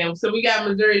weekend. So we got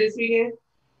Missouri this weekend?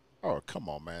 Oh, come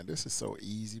on, man. This is so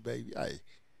easy, baby. Hey,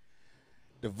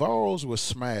 the Vols were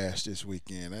smashed this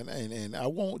weekend. And I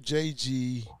want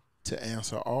JG to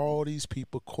answer all these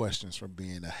people questions from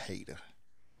being a hater.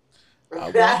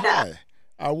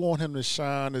 I want him to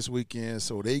shine this weekend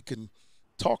so they can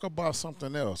talk about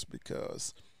something else,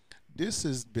 because this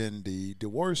has been the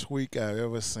worst week I've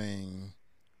ever seen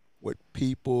with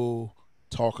people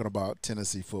talking about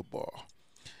Tennessee football.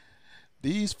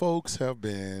 These folks have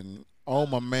been on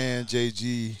my man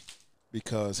JG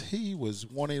because he was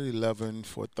 1-11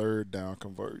 for third down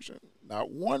conversion. Not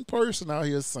one person out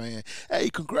here saying, hey,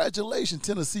 congratulations,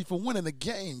 Tennessee, for winning the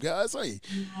game, guys. Hey,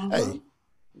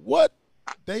 what?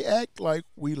 They act like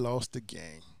we lost the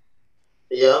game.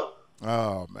 Yep.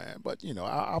 Oh, man. But,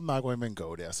 I'm not going to even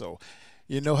go there. So,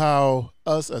 you know how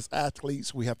us as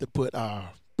athletes, we have to put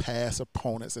our past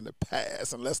opponents in the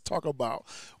past. And let's talk about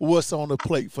what's on the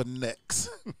plate for next.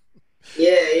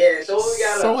 Yeah. So we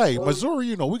got. Hey,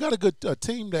 Missouri, we got a good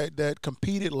team that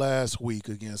competed last week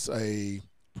against a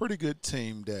pretty good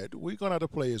team that we're going to have to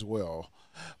play as well.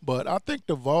 But I think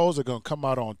the Vols are going to come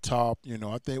out on top.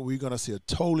 I think we're going to see a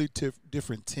totally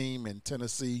different team in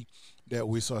Tennessee that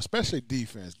we saw, especially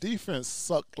defense. Defense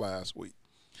sucked last week.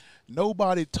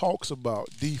 Nobody talks about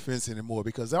defense anymore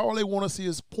because all they want to see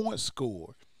is points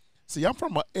scored. See, I'm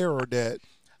from an era that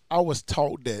I was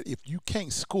taught that if you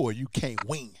can't score, you can't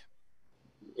win.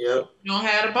 Yep. You don't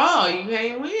have the ball, you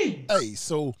can't win. Hey,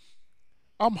 so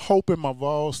I'm hoping my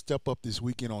Vols step up this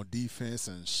weekend on defense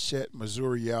and shut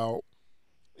Missouri out.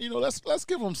 Let's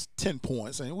give them 10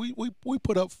 points, and we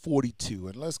put up 42,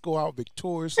 and let's go out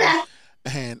victoriously.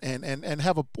 And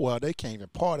have they can't even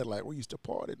party like we used to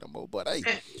party no more. But hey,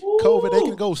 COVID, they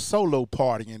can go solo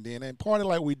partying then and party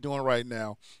like we're doing right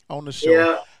now on the show.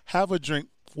 Yeah. Have a drink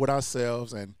with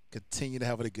ourselves and continue to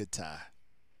have a good time.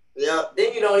 Yeah.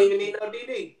 Then you don't even need no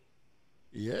DD.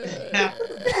 Yeah.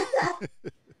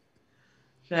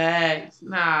 Facts.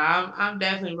 Nah, I'm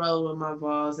definitely rolling with my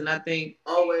balls, and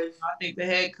Always. I think the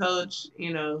head coach,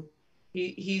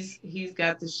 he's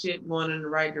got the ship going in the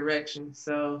right direction.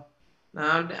 So,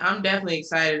 nah, I'm definitely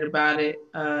excited about it.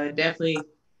 Definitely,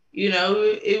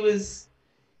 it was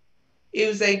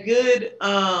a good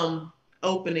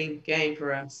opening game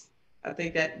for us. I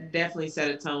think that definitely set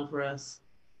a tone for us.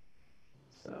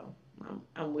 So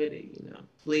I'm with it.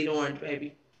 Bleed orange,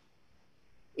 baby.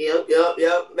 Yep.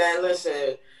 Man,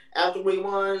 listen. After we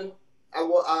won,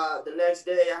 the next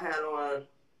day I had on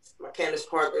my Candace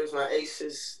Parker's, my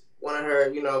Aces, one of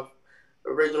her,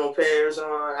 original pairs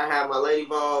on. I had my Lady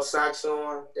Ball socks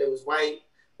on. They was white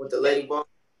with the Lady Ball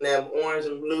and them orange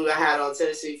and blue. I had on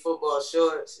Tennessee football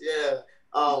shorts. Yeah.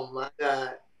 Oh my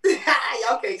God.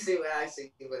 Y'all can't see what I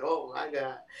see, but oh my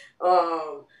God.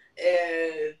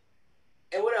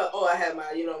 And what else? Oh, I had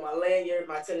my lanyard,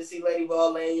 my Tennessee Lady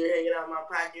Ball lanyard hanging out of my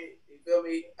pocket. You feel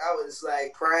me? I was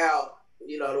like proud,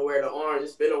 to wear the orange.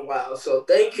 It's been a while. So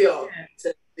thank y'all,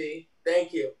 Tennessee.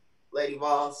 Thank you, Lady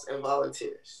Balls and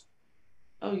volunteers.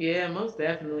 Oh yeah, most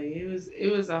definitely.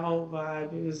 It was a whole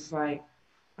vibe. It was like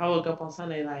I woke up on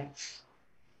Sunday like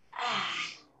ah.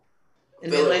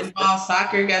 And then Lady Ball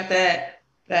Soccer got that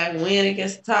win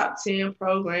against the top 10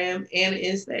 program and an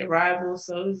in-state rival.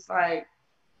 So it's like,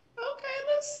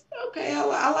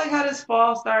 I like how this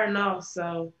fall starting off.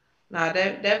 So nah,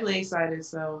 definitely excited.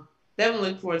 So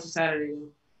definitely look forward to Saturday.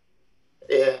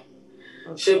 Yeah.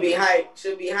 Should be hype.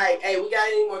 Should be hype. Hey, we got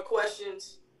any more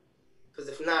questions? Because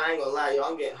if not, I ain't gonna lie, y'all.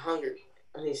 I'm getting hungry.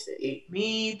 I need to eat.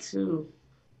 Me too.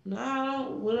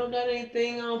 No, we don't got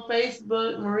anything on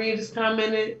Facebook. Maria just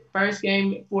commented first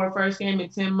game in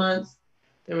 10 months.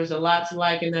 There was a lot to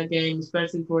like in that game,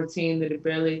 especially for a team that had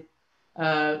barely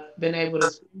been able to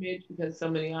scrimmage because so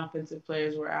many offensive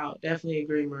players were out. Definitely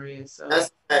agree, Maria. So That's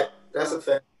a fact. That's a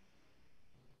fact.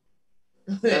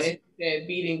 it said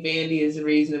beating Vandy is a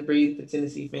reason to breathe for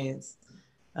Tennessee fans.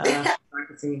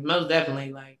 Most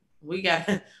definitely, like we got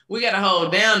to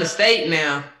hold down the state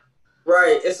now.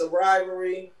 Right. It's a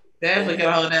rivalry. Definitely got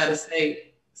to hold down the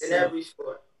state. In every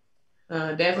sport.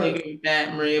 Definitely agree with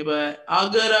that, Maria. But all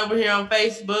good over here on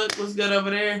Facebook. What's good over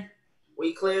there?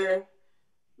 We clear.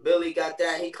 Billy got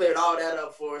that. He cleared all that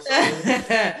up for us.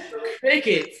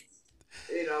 Crickets.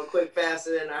 Quick,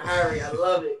 faster, in a hurry. I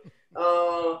love it.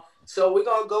 So we're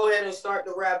gonna go ahead and start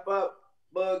to wrap up.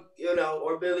 Bug,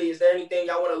 or Billy, is there anything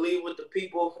y'all want to leave with the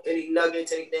people? Any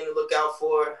nuggets? Anything to look out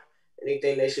for?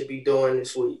 Anything they should be doing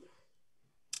this week?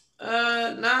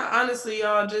 Nah, honestly,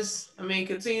 y'all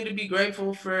continue to be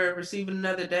grateful for receiving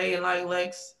another day. And like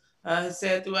Lex has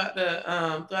said throughout the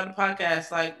podcast,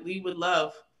 like lead with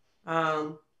love.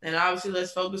 And obviously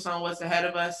let's focus on what's ahead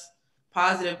of us.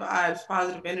 Positive vibes,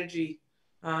 positive energy.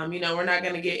 We're not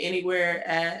gonna get anywhere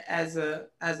as a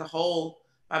whole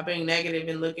by being negative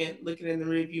and looking in the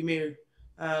rearview mirror.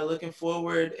 Looking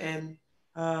forward and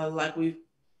like we've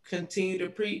continue to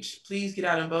preach. Please get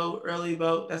out and vote. Early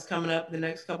vote. That's coming up in the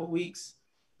next couple weeks.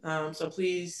 So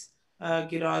please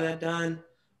get all that done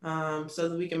so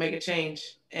that we can make a change.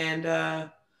 And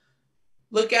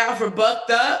look out for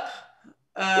Bucked Up.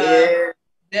 Yeah.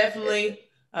 Definitely.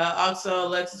 Also,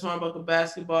 Alexis Hornbuckle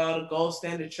Basketball,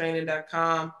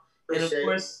 goldstandardtraining.com. And of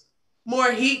course,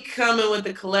 more heat coming with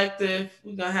the collective.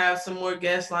 We're going to have some more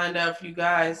guests lined up for you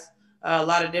guys. A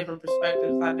lot of different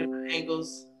perspectives, a lot of different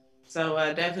angles. So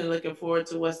definitely looking forward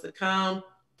to what's to come.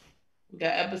 We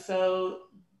got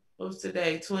what's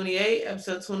today? 28,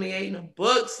 episode 28 in the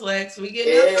books, Lex. We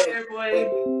getting up there, boy.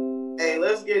 Hey,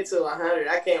 let's get to 100.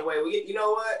 I can't wait. You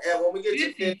know what? And when we get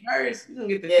 50 to 50 first, we're gonna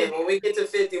get to 50. When we get to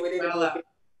 50, we need to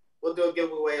we'll do a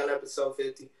giveaway on episode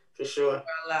 50 for sure.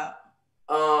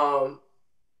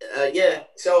 Yeah.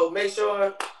 So make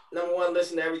sure, number one,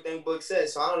 listen to everything Book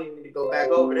says. So I don't even need to go back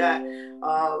over that.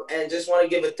 And just want to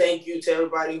give a thank you to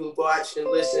everybody who watched and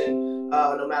listened,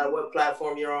 no matter what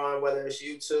platform you're on, whether it's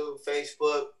YouTube,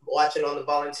 Facebook, watching on the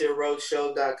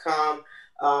volunteerroadshow.com.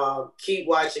 Keep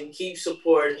watching, keep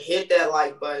supporting, hit that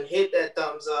like button, hit that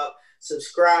thumbs up,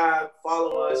 subscribe,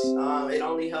 follow us. It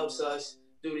only helps us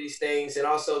do these things. And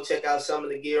also check out some of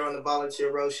the gear on the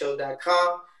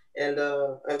volunteerroadshow.com. And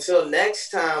until next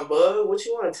time, bud, what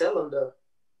you want to tell them, though?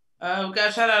 We got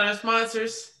to shout out our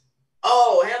sponsors.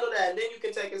 Oh, handle that, and then you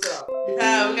can take us out. We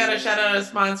got to shout out our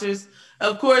sponsors.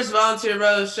 Of course, Volunteer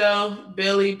Road Show,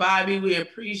 Billy, Bobby, we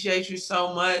appreciate you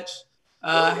so much.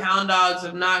 Hound Dogs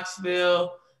of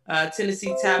Knoxville,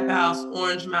 Tennessee Tap House,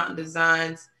 Orange Mountain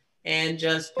Designs, and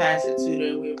Just Pass It to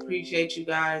them. We appreciate you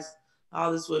guys.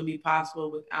 all this wouldn't be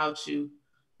possible without you.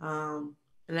 And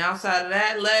outside of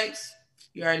that, Lex,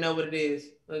 you already know what it is.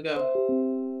 Let's go.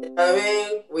 I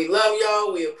mean, we love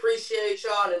y'all. We appreciate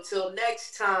y'all. And until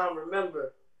next time,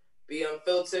 remember, be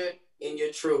unfiltered in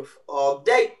your truth all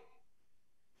day.